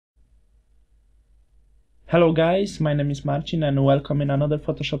Hello guys, my name is Marcin and welcome in another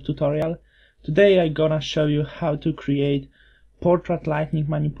Photoshop tutorial. Today I'm gonna show you how to create portrait lighting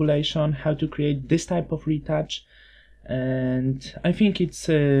manipulation, how to create this type of retouch, and I think it's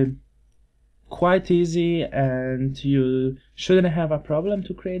quite easy and you shouldn't have a problem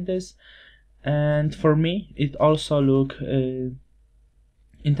to create this. And for me it also look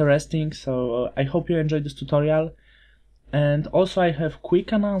interesting, so I hope you enjoyed this tutorial. And also I have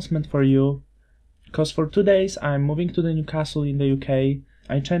quick announcement for you, because for 2 days I'm moving to the Newcastle in the UK.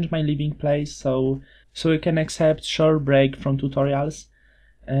 I changed my living place, so you can accept short break from tutorials,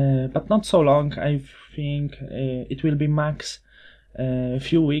 but not so long. I think it will be max a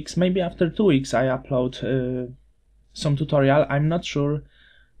few weeks. Maybe after 2 weeks I upload some tutorial. I'm not sure,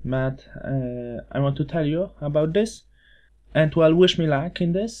 but I want to tell you about this. And well, wish me luck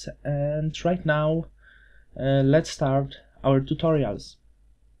in this. And right now, let's start our tutorials.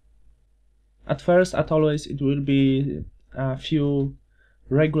 At first, as always, it will be a few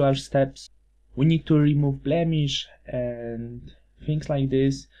regular steps. We need to remove blemish and things like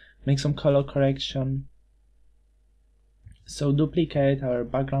this, make some color correction. So duplicate our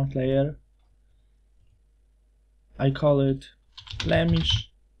background layer. I call it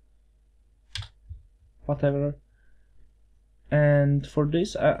blemish, whatever. And for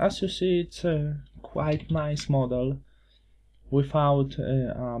this, as you see, it's a quite nice model without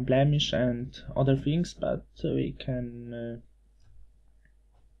blemish and other things, but we can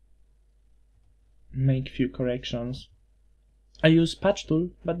make few corrections. I use patch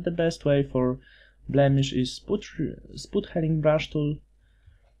tool, but the best way for blemish is spot heading brush tool.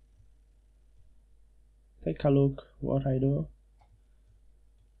 Take a look what I do.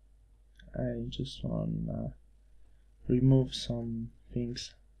 I just want to remove some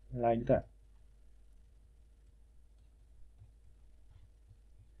things like that.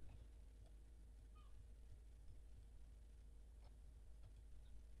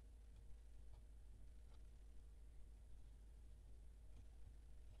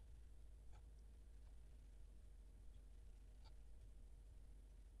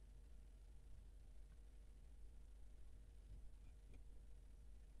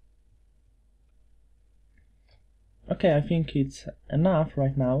 Okay, I think it's enough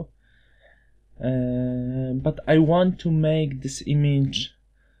right now, but I want to make this image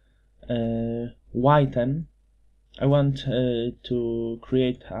whiten. I want to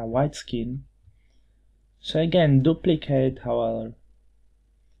create a white skin. So again, duplicate our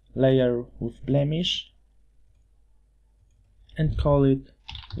layer with blemish and call it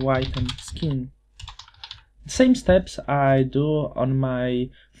whiten skin. Same steps I do on my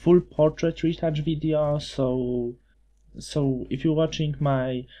full portrait retouch video, so if you're watching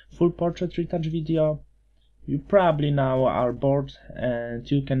my full portrait retouch video, you probably now are bored and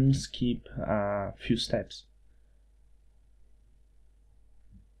you can skip a few steps.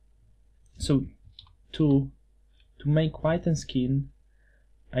 So to make whiten skin,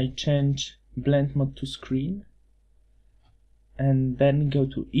 I change blend mode to screen and then go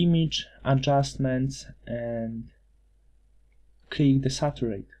to image adjustments and click the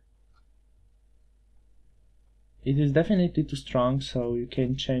saturate. It is definitely too strong, so you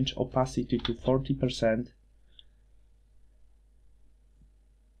can change opacity to 40%.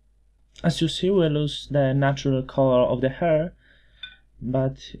 As you see, we lose the natural color of the hair,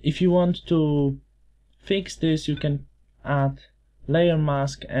 but if you want to fix this, you can add layer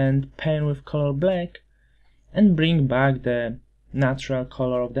mask and paint with color black and bring back the natural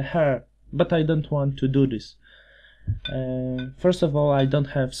color of the hair, but I don't want to do this. First of all, I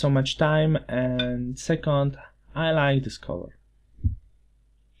don't have so much time, and second, I like this color.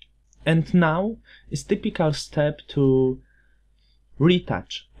 And now is typical step to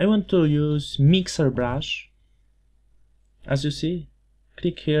retouch. I want to use mixer brush. As you see,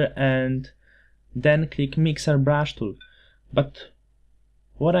 click here and then click mixer brush tool. But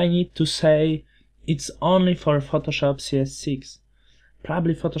what I need to say, it's only for Photoshop CS6.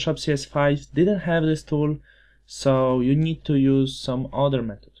 Probably Photoshop CS5 didn't have this tool, so you need to use some other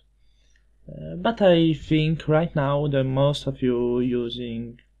method. But I think right now the most of you use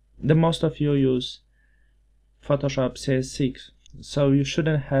Photoshop CS6, so you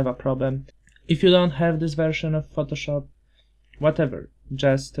shouldn't have a problem. If you don't have this version of Photoshop, whatever,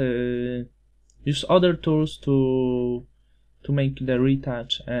 just use other tools to make the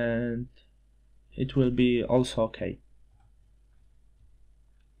retouch and it will be also okay.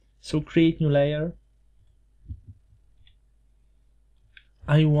 So create new layer.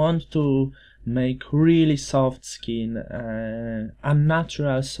 I want to make really soft skin, a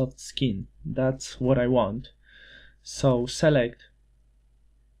natural soft skin. That's what I want. So select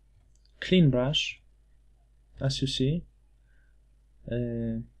clean brush as you see.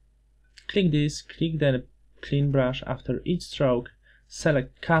 Click this, click the clean brush after each stroke,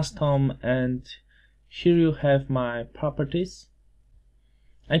 select custom, and here you have my properties.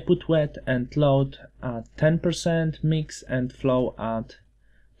 I put wet and load at 10%, mix and flow at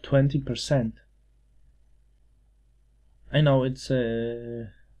 20%. I know it's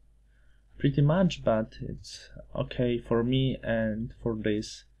pretty much, but it's okay for me and for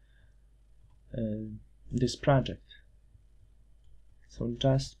this this project. So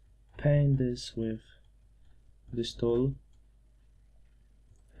just paint this with this tool,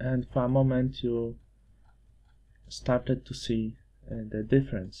 and for a moment you started to see the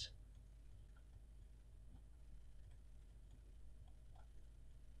difference.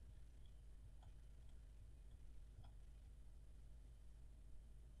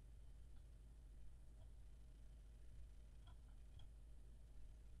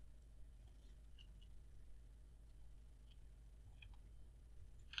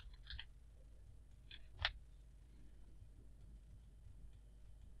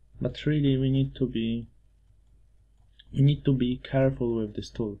 But really we need to be careful with this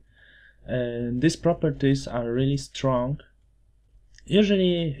tool. These properties are really strong.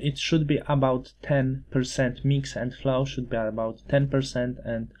 Usually it should be about 10%, mix and flow should be about 10%,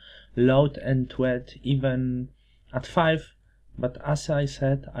 and load and wet even at 5. But as I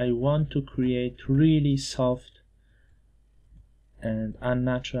said, I want to create really soft and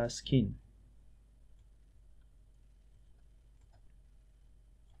unnatural skin.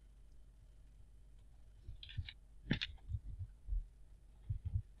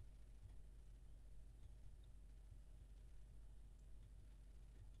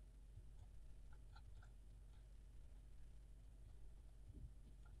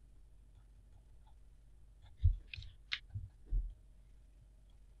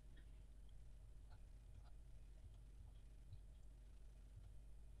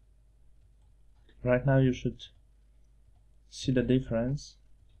 Right now you should see the difference.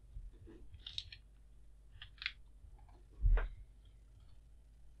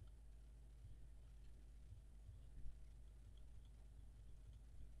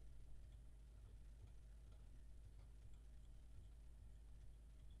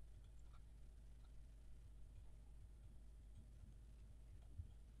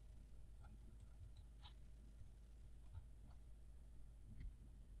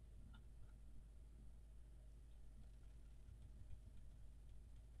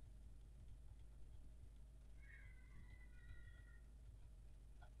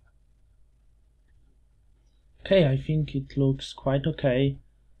 Okay, I think it looks quite okay.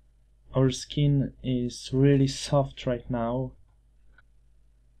 Our skin is really soft right now.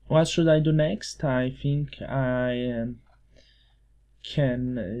 What should I do next? I think I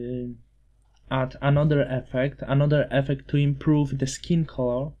can add another effect to improve the skin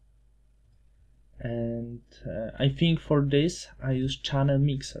color. And I think for this I use Channel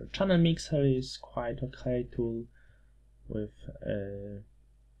Mixer. Channel Mixer is quite okay tool with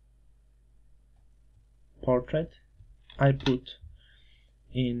portrait. I put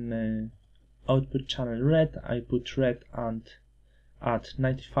in output channel red, I put red and at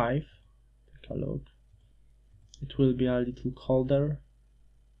 95. Take a look. It will be a little colder.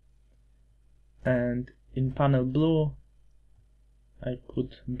 And in panel blue I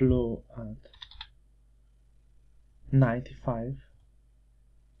put blue at 95.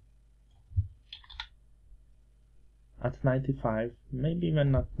 At 95, maybe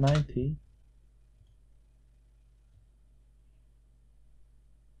even at 90.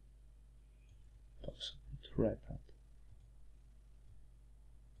 Also put red at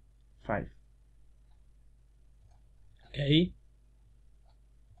 5. Okay.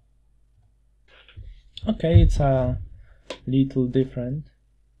 Okay, it's a little different.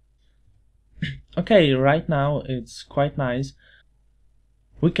 Okay, right now it's quite nice.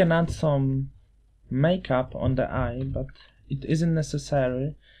 We can add some makeup on the eye, but it isn't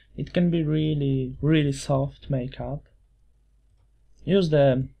necessary. It can be really soft makeup. Use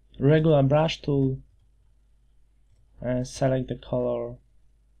the regular brush tool and select the color,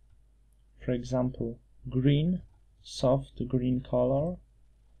 for example green, soft green color,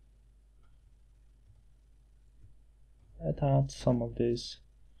 and add some of this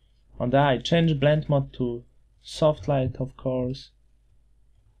on the eye. Change blend mode to soft light, of course.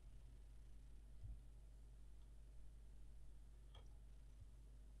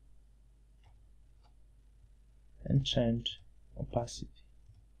 And change opacity.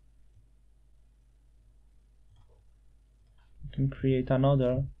 You can create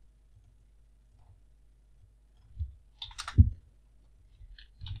another.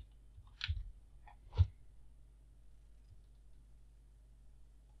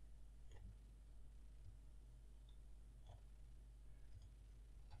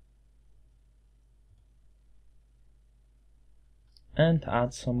 and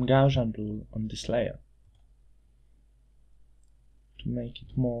add some Gaussian blue on this layer to make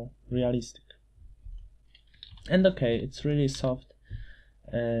it more realistic. And okay, it's really soft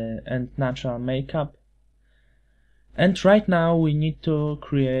and natural makeup. And right now we need to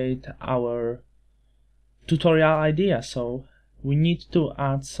create our tutorial idea, so we need to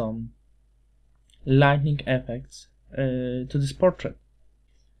add some lighting effects to this portrait.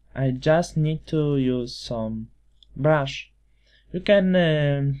 I just need to use some brush. You can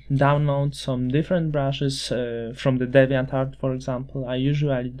download some different brushes from the DeviantArt, for example. I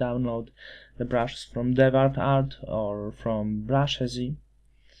usually download the brushes from DeviantArt or from buissnes,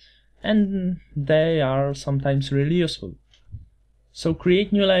 and they are sometimes really useful. So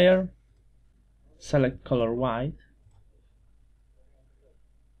create new layer, select color white,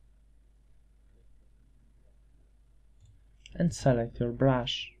 and select your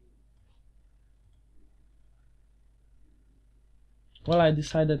brush. Well, I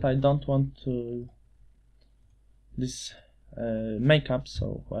decided I don't want to this makeup,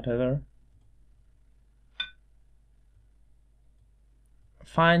 so whatever.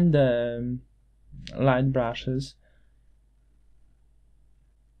 Find the light brushes.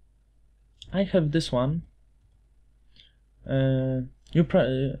 I have this one. You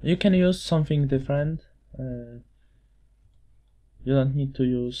can use something different. You don't need to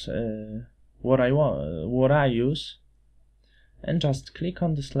use what I use. And just click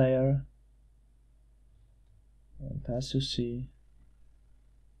on this layer, and as you see,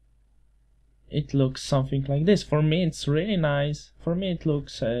 it looks something like this. For me it's really nice. For me it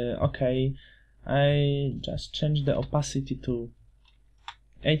looks okay. I just changed the opacity to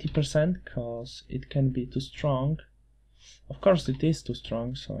 80% because it can be too strong. Of course it is too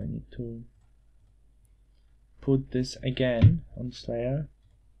strong, so I need to put this again on this layer,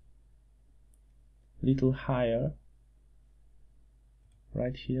 little higher,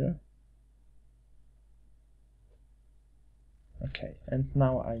 right here. Okay, and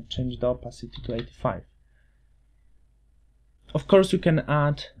now I change the opacity to 85. Of course you can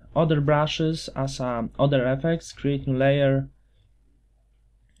add other brushes as other effects, create new layer.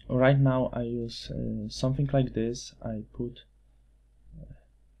 Right now I use something like this. I put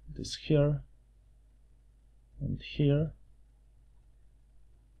this here and here,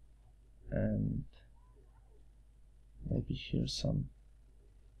 and maybe here some.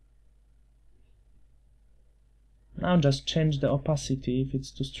 Now just change the opacity if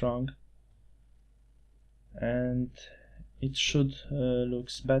it's too strong, and it should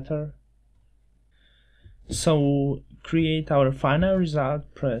looks better. So create our final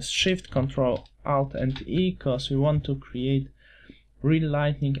result, press Shift, Ctrl, Alt and E because we want to create real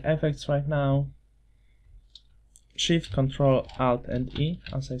lighting effects right now. Shift, Ctrl, Alt and E,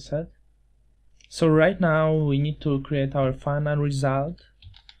 as I said. So right now we need to create our final result.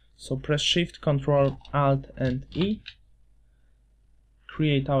 So press Shift, Ctrl, Alt and E,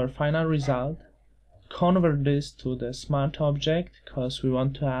 create our final result, convert this to the smart object because we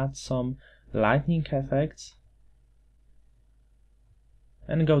want to add some lighting effects,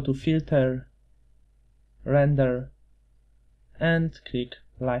 and go to Filter, Render, and click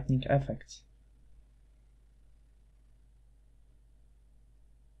Lighting Effects.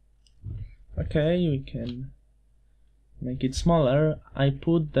 Okay, we can make it smaller. I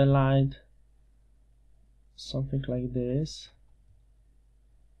put the light something like this,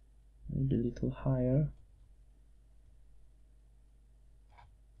 maybe a little higher.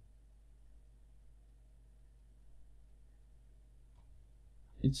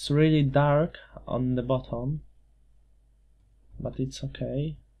 It's really dark on the bottom, but it's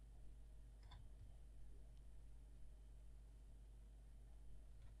okay.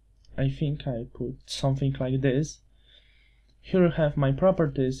 I think I put something like this. Here you have my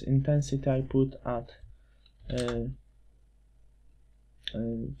properties. Intensity I put at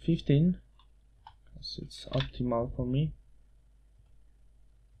 15 because it's optimal for me.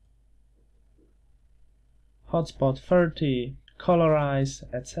 Hotspot 30, colorize,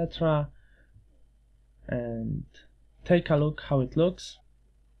 etc. And take a look how it looks.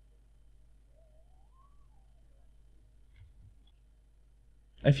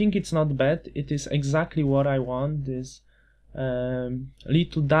 I think it's not bad. It is exactly what I want, this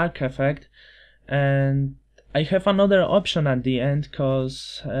little dark effect. And I have another option at the end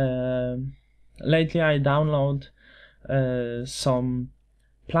because lately I download some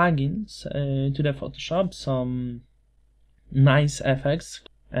plugins to the Photoshop, some nice effects,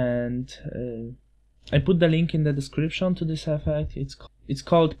 and I put the link in the description to this effect. It's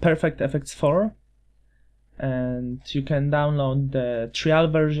called Perfect Effects 4, and you can download the trial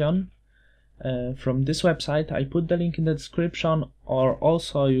version from this website. I put the link in the description, or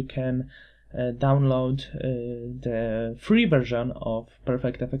also you can download the free version of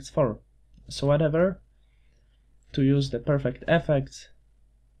Perfect Effects 4. So whatever, to use the Perfect Effects,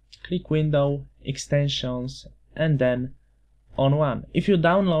 click Window, Extensions, and then on one. If you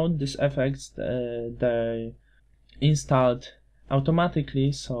download these effects, they installed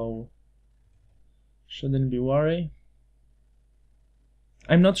automatically, so shouldn't be worried.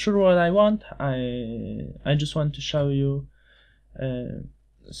 I'm not sure what I want. I just want to show you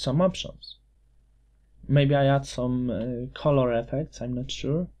some options. Maybe I add some color effects, I'm not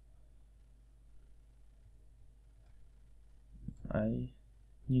sure. I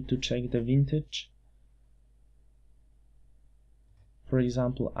need to check the vintage. For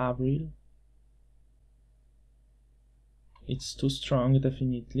example, Avril. It's too strong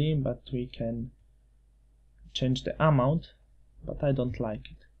definitely, but we can change the amount, but I don't like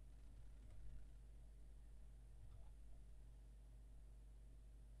it.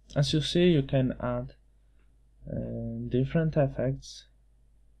 As you see, you can add different effects.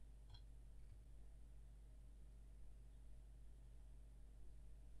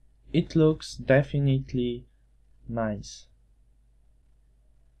 It looks definitely nice,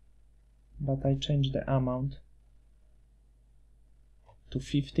 but I change the amount to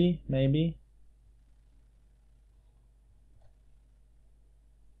 50 maybe.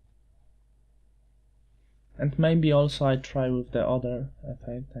 And maybe also I try with the other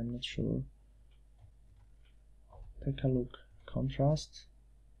effect, I'm not sure. Take a look, contrast.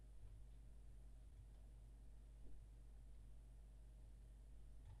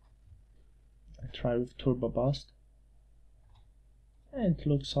 I try with Turbo Boost. And it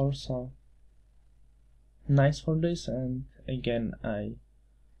looks also nice for this, and again I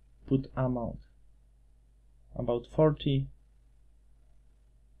put amount about 40.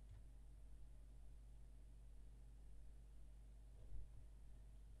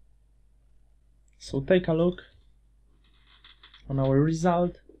 So take a look on our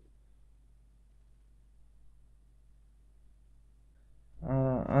result.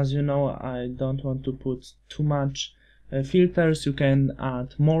 As you know, I don't want to put too much filters. You can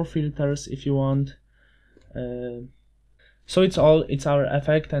add more filters if you want. So it's our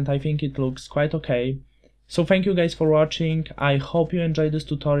effect, and I think it looks quite okay. So thank you guys for watching. I hope you enjoyed this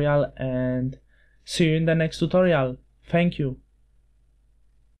tutorial, and see you in the next tutorial. Thank you.